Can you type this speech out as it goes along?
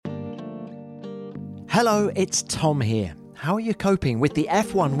Hello, it's Tom here. How are you coping with the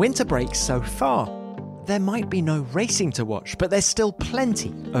F1 winter break so far? There might be no racing to watch, but there's still plenty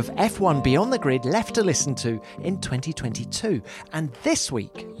of F1 Beyond the Grid left to listen to in 2022. And this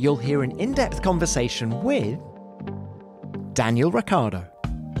week, you'll hear an in-depth conversation with Daniel Ricciardo.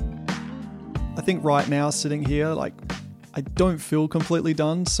 I think right now, sitting here, I don't feel completely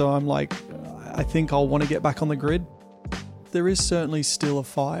done, so I think I'll want to get back on the grid. There is certainly still a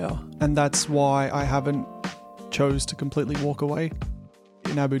fire, and that's why I haven't chose to completely walk away.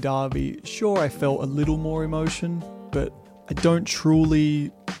 In Abu Dhabi, sure, I felt a little more emotion, but I don't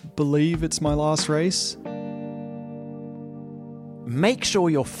truly believe it's my last race. Make sure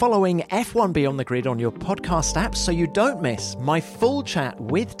you're following F1 Beyond the Grid on your podcast app so you don't miss my full chat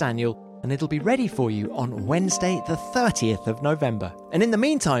with Daniel, and it'll be ready for you on Wednesday, the 30th of November. And in the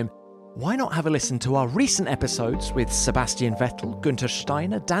meantime, why not have a listen to our recent episodes with Sebastian Vettel, Günther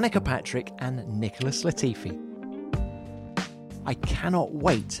Steiner, Danica Patrick, and Nicholas Latifi. I cannot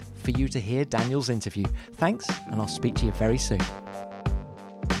wait for you to hear Daniel's interview. Thanks, and I'll speak to you very soon.